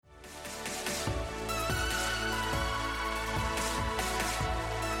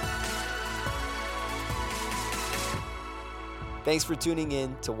Thanks for tuning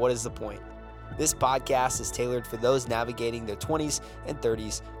in to What is the Point? This podcast is tailored for those navigating their 20s and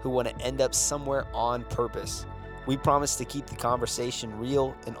 30s who want to end up somewhere on purpose. We promise to keep the conversation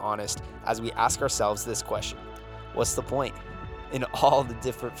real and honest as we ask ourselves this question: what's the point? In all the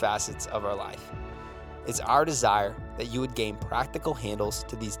different facets of our life. It's our desire that you would gain practical handles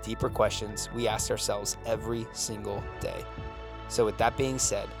to these deeper questions we ask ourselves every single day. So with that being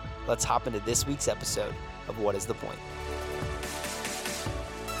said, let's hop into this week's episode of What is the Point?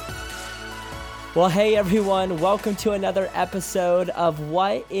 Well, hey everyone, welcome to another episode of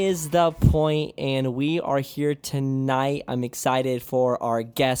What is the Point? And we are here tonight. I'm excited for our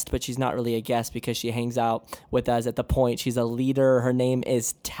guest, but she's not really a guest because she hangs out with us at the Point. She's a leader. Her name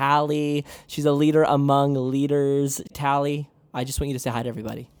is Tally. She's a leader among leaders. Tally, I just want you to say hi to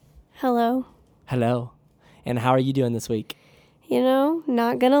everybody. Hello. Hello. And how are you doing this week?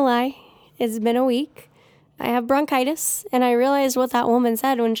 Not gonna lie, it's been a week. I have bronchitis, and I realized what that woman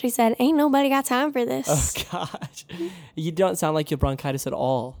said when she said, ain't nobody got time for this. Oh, gosh. You don't sound like you have bronchitis at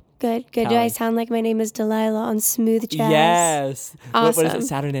all. Good. Tally. Do I sound like my name is Delilah on Smooth Jazz? Yes. Awesome. What is it?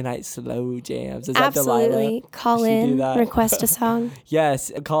 Saturday Night Slow Jams. Is Absolutely. that Delilah? Call in, request a song.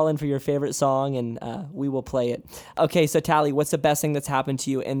 Yes. Call in for your favorite song, and we will play it. Okay, so Tally, what's the best thing that's happened to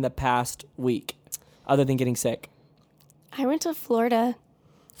you in the past week, other than getting sick? I went to Florida.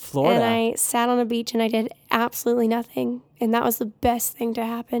 Florida? And I sat on a beach, and I did absolutely nothing. And that was the best thing to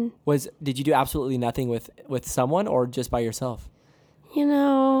happen. Did you do absolutely nothing with someone or just by yourself?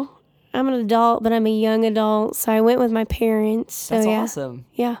 I'm an adult, but I'm a young adult, so I went with my parents. So That's yeah. awesome.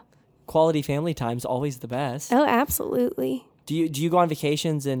 Yeah. Quality family time's always the best. Oh, absolutely. Do you go on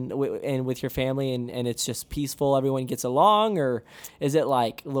vacations and with your family and it's just peaceful, everyone gets along, or is it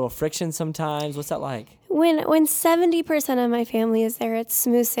like a little friction sometimes? What's that like? When 70% of my family is there, it's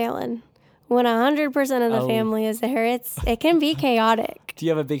smooth sailing. When 100% of the family is there, it can be chaotic. Do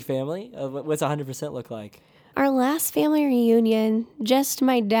you have a big family? What's 100% look like? Our last family reunion, just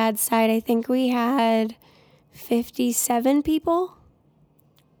my dad's side, I think we had 57 people.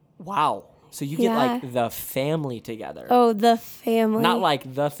 Wow. So you get like the family together. Oh, the family. Not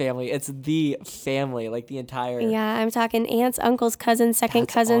like the family. It's the family, like the entire. Yeah, I'm talking aunts, uncles, cousins, second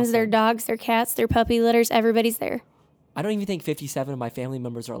That's cousins, awesome. their dogs, their cats, their puppy litters. Everybody's there. I don't even think 57 of my family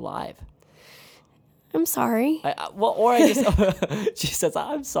members are alive. I'm sorry. She says,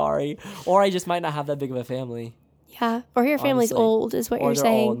 I'm sorry. Or I just might not have that big of a family. Yeah, or your family's Honestly. old is what Or you're they're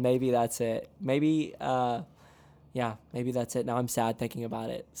saying. old. Maybe that's it. Maybe that's it. Now I'm sad thinking about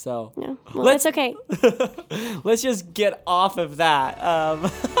it. So Yeah, well, that's okay. let's just get off of that.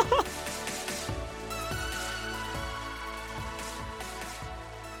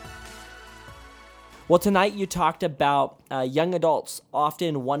 Well, tonight you talked about young adults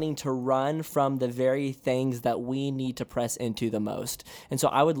often wanting to run from the very things that we need to press into the most. And so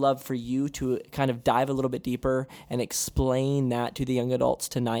I would love for you to kind of dive a little bit deeper and explain that to the young adults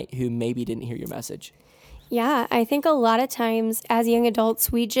tonight who maybe didn't hear your message. Yeah, I think a lot of times as young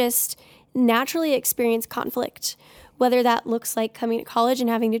adults, we just naturally experience conflict, whether that looks like coming to college and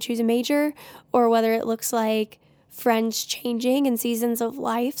having to choose a major, or whether it looks like friends changing and seasons of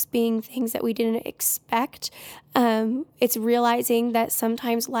life being things that we didn't expect. It's realizing that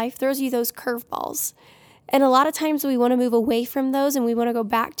sometimes life throws you those curveballs. And a lot of times we want to move away from those and we want to go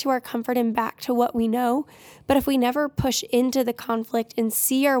back to our comfort and back to what we know. But if we never push into the conflict and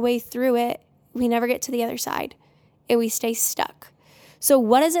see our way through it, we never get to the other side and we stay stuck. So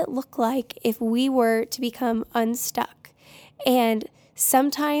what does it look like if we were to become unstuck? And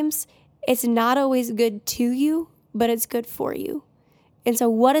sometimes it's not always good to you, but it's good for you. And so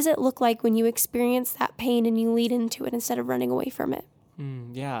what does it look like when you experience that pain and you lead into it instead of running away from it?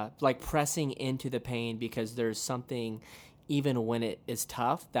 Yeah, like pressing into the pain because there's something, even when it is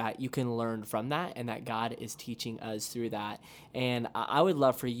tough, that you can learn from that and that God is teaching us through that. And I would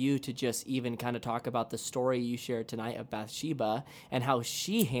love for you to just even kind of talk about the story you shared tonight of Bathsheba and how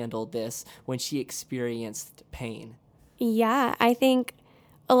she handled this when she experienced pain. Yeah, I think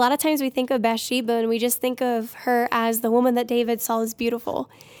a lot of times we think of Bathsheba and we just think of her as the woman that David saw as beautiful.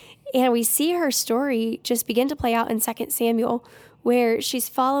 And we see her story just begin to play out in 2 Samuel, where she's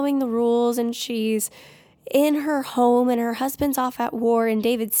following the rules and she's in her home and her husband's off at war and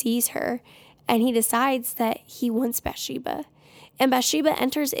David sees her and he decides that he wants Bathsheba. And Bathsheba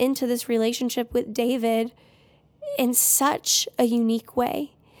enters into this relationship with David in such a unique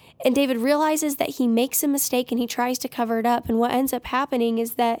way. And David realizes that he makes a mistake and he tries to cover it up. And what ends up happening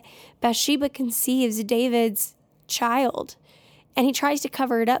is that Bathsheba conceives David's child and he tries to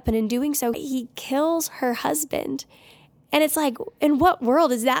cover it up. And in doing so, he kills her husband. And it's like, in what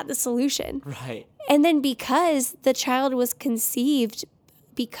world is that the solution? Right. And then because the child was conceived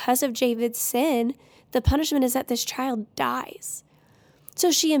because of David's sin, the punishment is that this child dies. So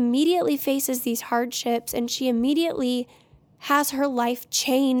she immediately faces these hardships, and she immediately has her life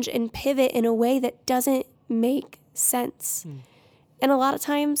change and pivot in a way that doesn't make sense. And a lot of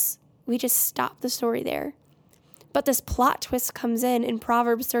times we just stop the story there. But this plot twist comes in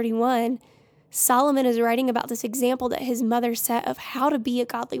Proverbs 31. Solomon is writing about this example that his mother set of how to be a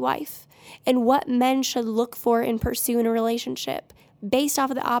godly wife and what men should look for and pursue in a relationship based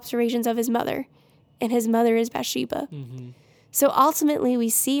off of the observations of his mother. And his mother is Bathsheba. So ultimately, we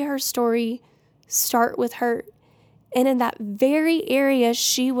see her story start with hurt. And in that very area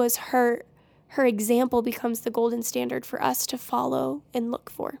she was hurt, her example becomes the golden standard for us to follow and look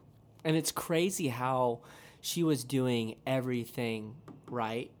for. And it's crazy how she was doing everything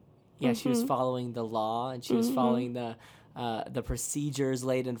right. Yeah, she was following the law, and she was following the procedures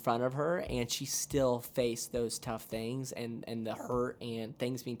laid in front of her, and she still faced those tough things and the hurt and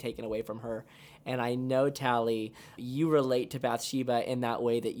things being taken away from her. And I know, Tally, you relate to Bathsheba in that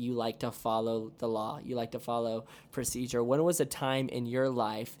way, that you like to follow the law. You like to follow procedure. When was a time in your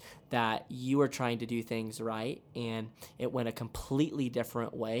life that you were trying to do things right and it went a completely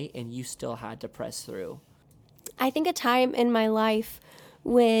different way and you still had to press through? I think a time in my life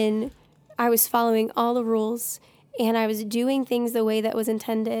when I was following all the rules and I was doing things the way that was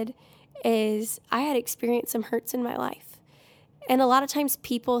intended is I had experienced some hurts in my life. And a lot of times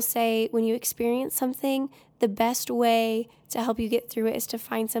people say when you experience something, the best way to help you get through it is to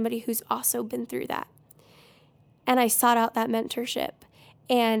find somebody who's also been through that. And I sought out that mentorship.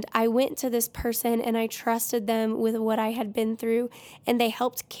 And I went to this person and I trusted them with what I had been through, and they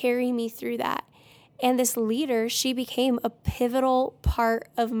helped carry me through that. And this leader, she became a pivotal part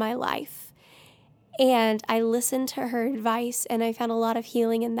of my life. And I listened to her advice, and I found a lot of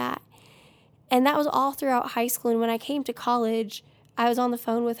healing in that. And that was all throughout high school. And when I came to college, I was on the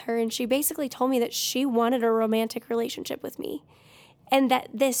phone with her, and she basically told me that she wanted a romantic relationship with me. And that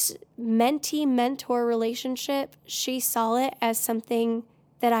this mentee-mentor relationship, she saw it as something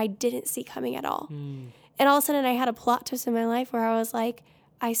that I didn't see coming at all. And all of a sudden, I had a plot twist in my life where I was like,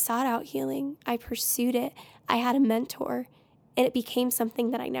 I sought out healing. I pursued it. I had a mentor, and it became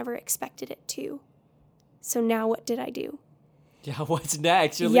something that I never expected it to. So now what did I do? Yeah, what's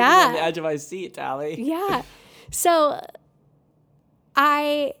next? You're leaving me on the edge of my seat, Tally. Yeah. So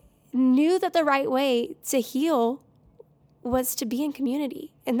I knew that the right way to heal was to be in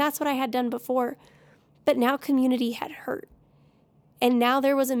community. And that's what I had done before. But now community had hurt. And now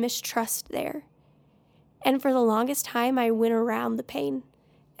there was a mistrust there. And for the longest time, I went around the pain.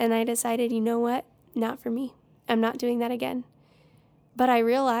 And I decided, you know what? Not for me. I'm not doing that again. But I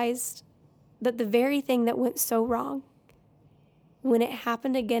realized that the very thing that went so wrong, when it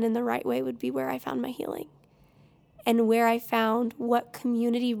happened again in the right way, would be where I found my healing and where I found what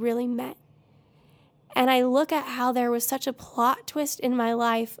community really meant. And I look at how there was such a plot twist in my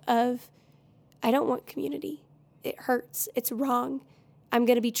life of, I don't want community. It hurts. It's wrong. I'm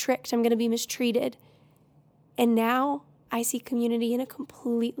going to be tricked. I'm going to be mistreated. And now I see community in a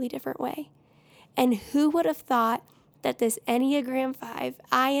completely different way. And who would have thought that this Enneagram 5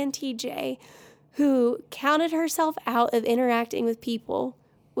 INTJ, who counted herself out of interacting with people,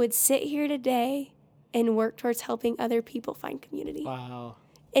 would sit here today and work towards helping other people find community. Wow.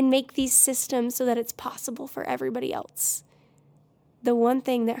 And make these systems so that it's possible for everybody else. The one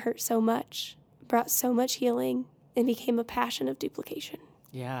thing that hurt so much brought so much healing and became a passion of duplication.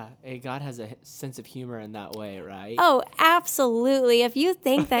 Yeah, God has a sense of humor in that way, right? Oh, absolutely. If you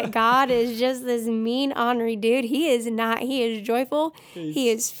think that God is just this mean, ornery dude, he is not. He is joyful. He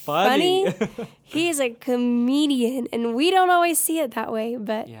is funny. He is a comedian, and we don't always see it that way,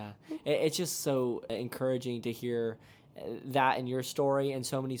 but yeah, it's just so encouraging to hear that in your story, and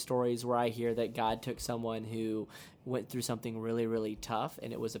so many stories where I hear that God took someone who went through something really, really tough,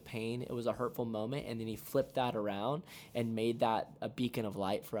 and it was a pain, it was a hurtful moment, and then he flipped that around and made that a beacon of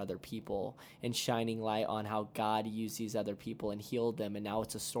light for other people and shining light on how God used these other people and healed them, and now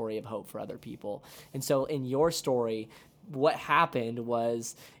it's a story of hope for other people. And so in your story, what happened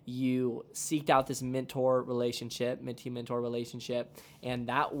was you seeked out this mentee-mentor relationship, and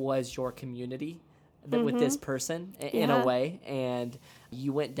that was your community with this person in a way, and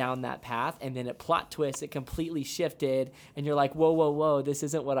you went down that path, and then at plot twist, it completely shifted, and you're like, whoa, this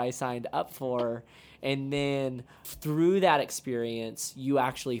isn't what I signed up for. And then through that experience, you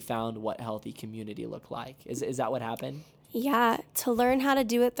actually found what healthy community looked like. Is that what happened? Yeah, to learn how to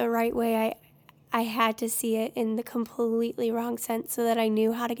do it the right way, I had to see it in the completely wrong sense so that I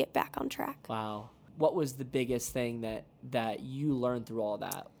knew how to get back on track. Wow. what was the biggest thing that you learned through all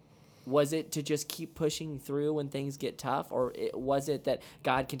that? Was it to just keep pushing through when things get tough, or was it that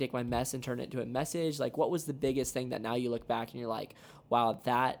God can take my mess and turn it into a message? Like, what was the biggest thing that now you look back and you're like, wow,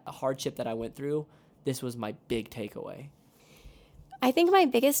 that hardship that I went through, this was my big takeaway? I think my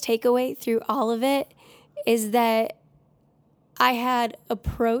biggest takeaway through all of it is that I had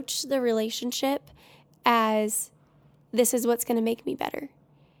approached the relationship as this is what's going to make me better.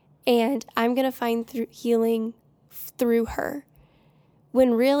 And I'm going to find healing through her.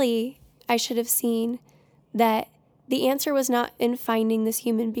 When really, I should have seen that the answer was not in finding this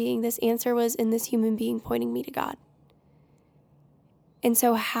human being. This answer was in this human being pointing me to God. And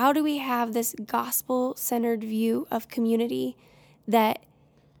so how do we have this gospel-centered view of community that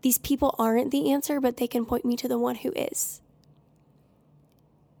these people aren't the answer, but they can point me to the one who is?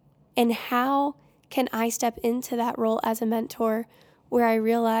 And how can I step into that role as a mentor where I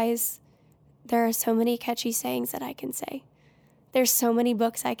realize there are so many catchy sayings that I can say? There's so many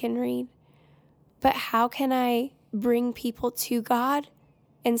books I can read. But how can I bring people to God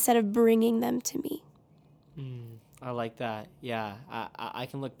instead of bringing them to me? I like that. Yeah, I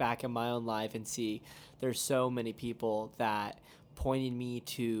can look back in my own life and see there's so many people that pointed me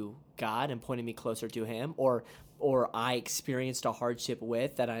to God and pointed me closer to him, or I experienced a hardship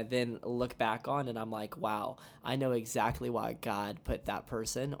with that I then look back on and I'm like, wow, I know exactly why God put that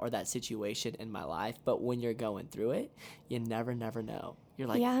person or that situation in my life. But when you're going through it, you never know. You're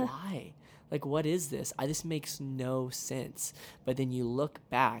like, why? Like, what is this? This makes no sense. But then you look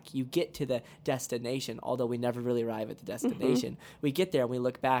back, you get to the destination, although we never really arrive at the destination. We get there and we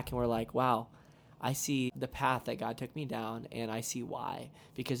look back and we're like, wow, I see the path that God took me down, and I see why.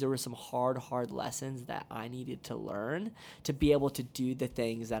 Because there were some hard lessons that I needed to learn to be able to do the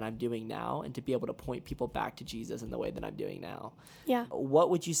things that I'm doing now and to be able to point people back to Jesus in the way that I'm doing now. Yeah. What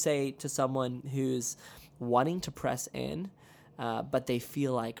would you say to someone who's wanting to press in, but they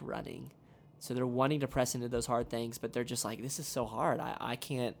feel like running? So they're wanting to press into those hard things, but they're just like, this is so hard. I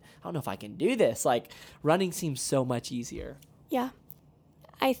don't know if I can do this. Like, running seems so much easier. Yeah.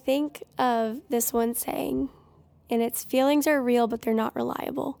 I think of this one saying, and it's feelings are real, but they're not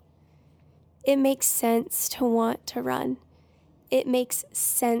reliable. It makes sense to want to run. It makes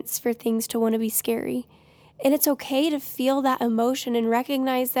sense for things to want to be scary. And it's okay to feel that emotion and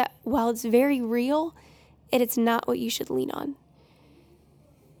recognize that while it's very real, it's not what you should lean on.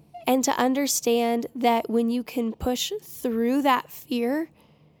 And to understand that when you can push through that fear,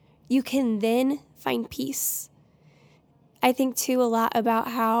 you can then find peace. I think too a lot about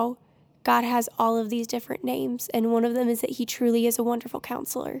how God has all of these different names, and one of them is that he truly is a wonderful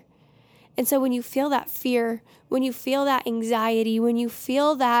counselor. And so when you feel that fear, when you feel that anxiety, when you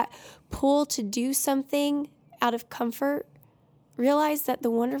feel that pull to do something out of comfort, realize that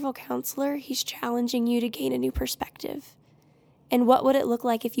the wonderful counselor, he's challenging you to gain a new perspective. And what would it look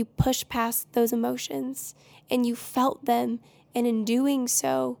like if you pushed past those emotions and you felt them, and in doing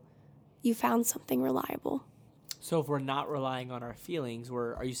so, you found something reliable? So if we're not relying on our feelings,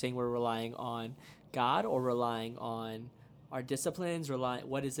 are you saying we're relying on God or relying on our disciplines?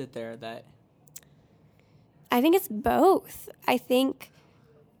 What is it there that? I think it's both. I think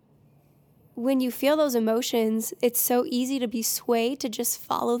when you feel those emotions, it's so easy to be swayed to just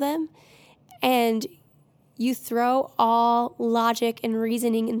follow them, and you throw all logic and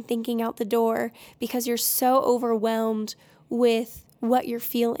reasoning and thinking out the door because you're so overwhelmed with what you're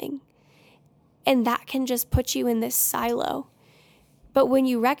feeling. And that can just put you in this silo. But when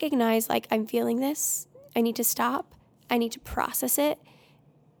you recognize, like, I'm feeling this, I need to stop, I need to process it,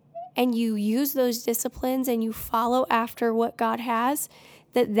 and you use those disciplines and you follow after what God has,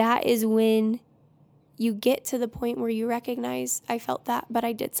 that is when you get to the point where you recognize, I felt that, but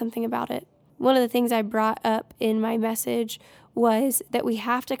I did something about it. One of the things I brought up in my message was that we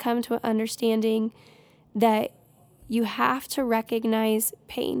have to come to an understanding that you have to recognize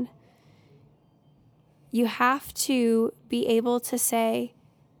pain. You have to be able to say,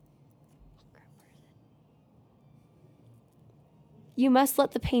 you must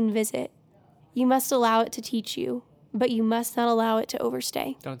let the pain visit. You must allow it to teach you, but you must not allow it to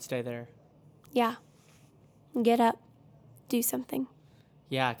overstay. Don't stay there. Yeah. Get up. Do something.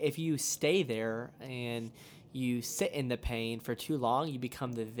 Yeah, if you stay there and you sit in the pain for too long, you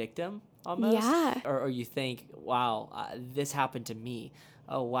become the victim almost. Yeah. Or you think, wow, this happened to me.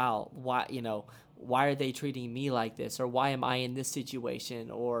 Oh, wow, why are they treating me like this? Or why am I in this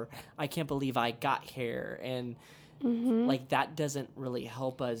situation? Or I can't believe I got here. And like that doesn't really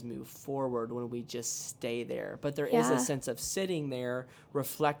help us move forward when we just stay there. But there is a sense of sitting there,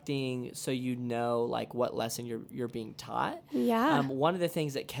 reflecting, so you know like what lesson you're being taught. One of the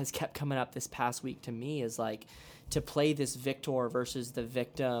things that has kept coming up this past week to me is like to play this victor versus the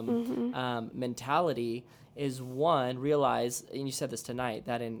victim mentality is one, realize, and you said this tonight,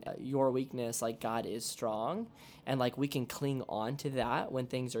 that in your weakness, like God is strong, and like we can cling on to that when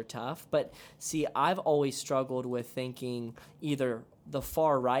things are tough. But see, I've always struggled with thinking either the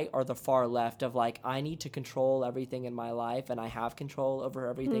far right or the far left of like, I need to control everything in my life and I have control over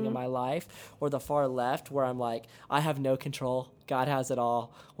everything in my life, or the far left where I'm like, I have no control. God has it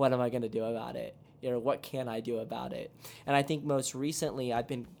all. What am I going to do about it? You know, what can I do about it? And I think most recently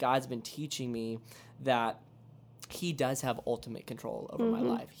God's been teaching me that he does have ultimate control over my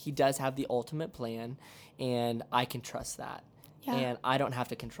life. He does have the ultimate plan, and I can trust that. And I don't have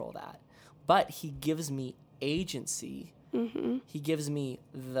to control that. But he gives me agency. He gives me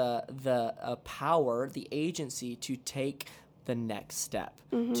the power, the agency to take the next step,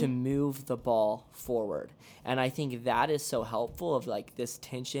 to move the ball forward. And I think that is so helpful, of like this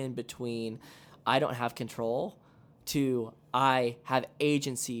tension between I don't have control to I have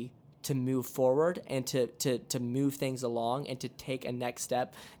agency to move forward and to move things along and to take a next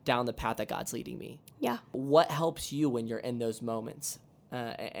step down the path that God's leading me. Yeah. What helps you when you're in those moments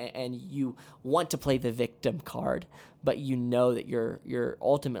and you want to play the victim card, but you know that you're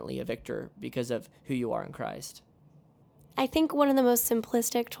ultimately a victor because of who you are in Christ? I think one of the most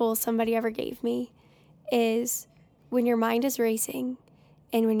simplistic tools somebody ever gave me is when your mind is racing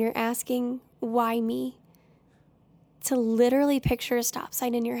and when you're asking, why me? To literally picture a stop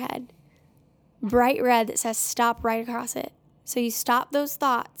sign in your head, bright red that says stop right across it. So you stop those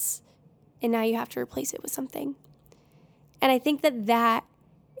thoughts, and now you have to replace it with something. And I think that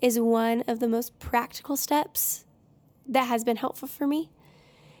is one of the most practical steps that has been helpful for me.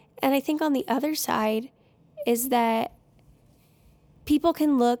 And I think on the other side is that people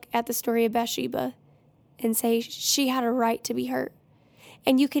can look at the story of Bathsheba and say she had a right to be hurt.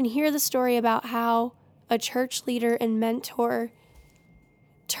 And you can hear the story about how a church leader and mentor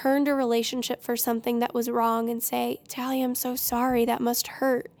turned a relationship for something that was wrong and say, Talia, I'm so sorry, that must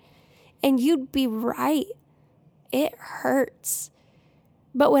hurt. And you'd be right. It hurts.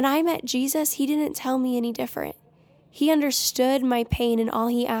 But when I met Jesus, he didn't tell me any different. He understood my pain, and all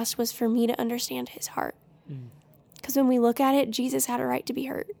he asked was for me to understand his heart. Because when we look at it, Jesus had a right to be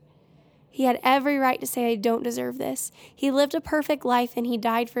hurt. He had every right to say, I don't deserve this. He lived a perfect life, and he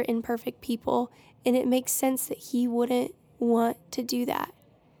died for imperfect people. And it makes sense that he wouldn't want to do that.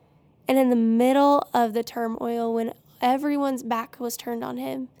 And in the middle of the turmoil, when everyone's back was turned on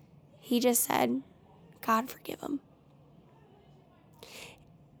him, he just said, God, forgive him.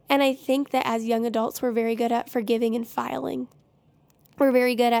 And I think that as young adults, we're very good at forgiving and filing. We're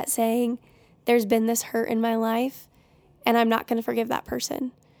very good at saying, there's been this hurt in my life, and I'm not going to forgive that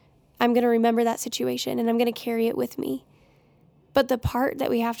person. I'm going to remember that situation, and I'm going to carry it with me. But the part that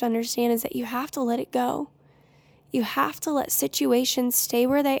we have to understand is that you have to let it go. You have to let situations stay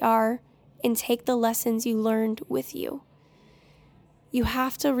where they are and take the lessons you learned with you. You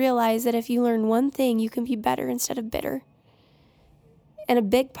have to realize that if you learn one thing, you can be better instead of bitter. And a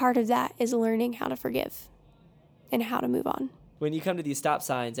big part of that is learning how to forgive and how to move on. When you come to these stop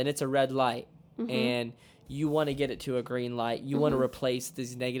signs and it's a red light and you want to get it to a green light, you want to replace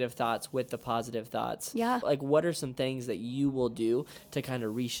these negative thoughts with the positive thoughts. Yeah. Like, what are some things that you will do to kind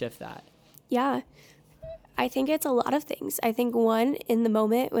of reshift that? Yeah. I think it's a lot of things. I think one, in the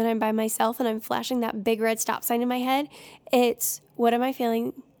moment when I'm by myself and I'm flashing that big red stop sign in my head, it's, what am I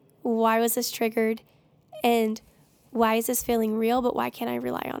feeling? Why was this triggered? And why is this feeling real, but why can't I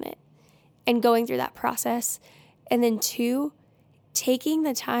rely on it? And going through that process. And then two, taking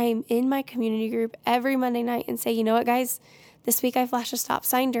the time in my community group every Monday night and say, you know what, guys, this week I flashed a stop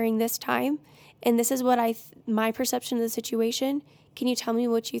sign during this time, and this is what my perception of the situation. Can you tell me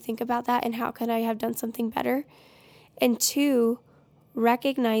what you think about that, and how could I have done something better? And two,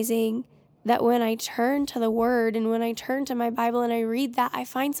 recognizing that when I turn to the Word and when I turn to my Bible and I read that, I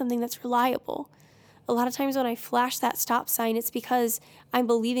find something that's reliable. A lot of times when I flash that stop sign, it's because I'm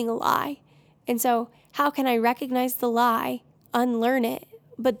believing a lie. And so how can I recognize the lie, unlearn it,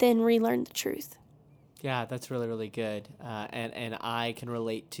 but then relearn the truth? Yeah, that's really, really good. And I can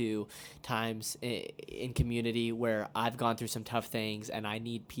relate to times in community where I've gone through some tough things and I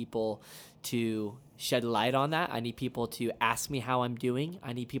need people to shed light on that. I need people to ask me how I'm doing.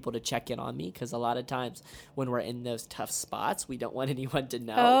 I need people to check in on me, because a lot of times when we're in those tough spots, we don't want anyone to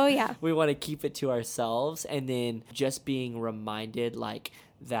know. Oh, yeah. We want to keep it to ourselves. And then just being reminded, like,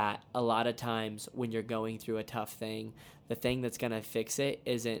 that a lot of times when you're going through a tough thing, the thing that's going to fix it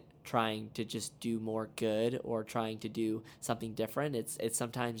isn't trying to just do more good or trying to do something different. It's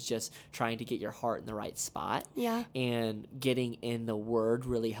sometimes just trying to get your heart in the right spot. Yeah. And getting in the word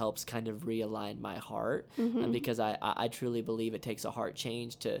really helps kind of realign my heart, because I truly believe it takes a heart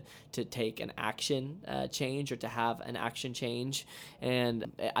change to take an action change, or to have an action change. And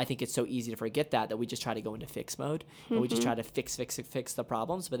I think it's so easy to forget that we just try to go into fix mode, and we just try to fix the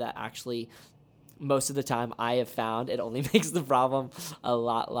problems, but that actually, most of the time, I have found it only makes the problem a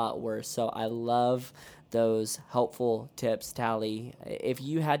lot worse. So I love those helpful tips, Tally. If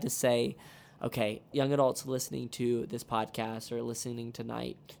you had to say, okay, young adults listening to this podcast or listening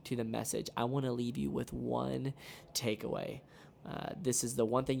tonight to the message, I want to leave you with one takeaway. This is the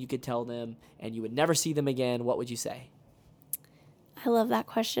one thing you could tell them and you would never see them again. What would you say? I love that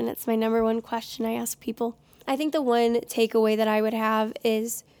question. It's my number one question I ask people. I think the one takeaway that I would have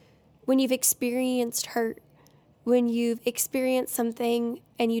is, when you've experienced hurt, when you've experienced something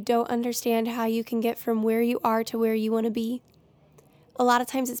and you don't understand how you can get from where you are to where you want to be, a lot of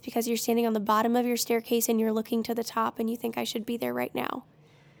times it's because you're standing on the bottom of your staircase and you're looking to the top and you think, I should be there right now.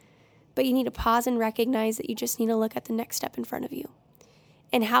 But you need to pause and recognize that you just need to look at the next step in front of you.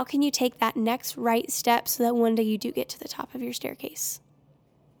 And how can you take that next right step so that one day you do get to the top of your staircase?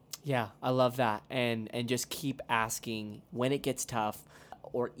 Yeah, I love that. And just keep asking, when it gets tough,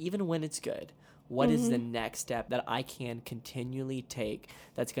 or even when it's good, what is the next step that I can continually take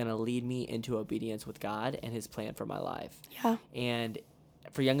that's going to lead me into obedience with God and his plan for my life? Yeah. And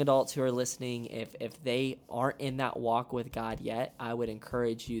for young adults who are listening, if they aren't in that walk with God yet, I would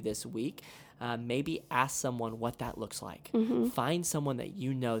encourage you this week, maybe ask someone what that looks like. Find someone that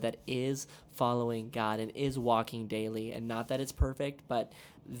you know that is following God and is walking daily, and not that it's perfect, but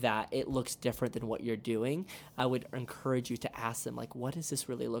that it looks different than what you're doing. I would encourage you to ask them, like, what does this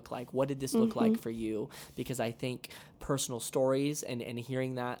really look like? What did this look like for you? Because I think personal stories and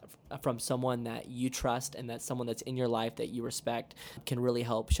hearing that from someone that you trust and that's someone that's in your life that you respect can really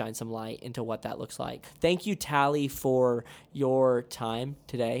help shine some light into what that looks like. Thank you, Tally, for your time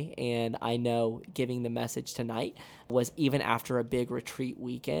today. And I know giving the message tonight was even after a big retreat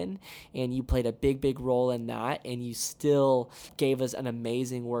weekend, and you played a big role in that, and you still gave us an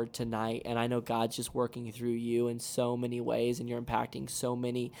amazing word tonight. And I know God's just working through you in so many ways, and you're impacting so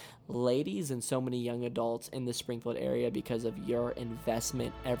many ladies and so many young adults in the Springfield area because of your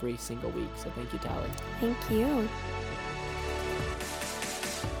investment every single week. So thank you, Tally. Thank you.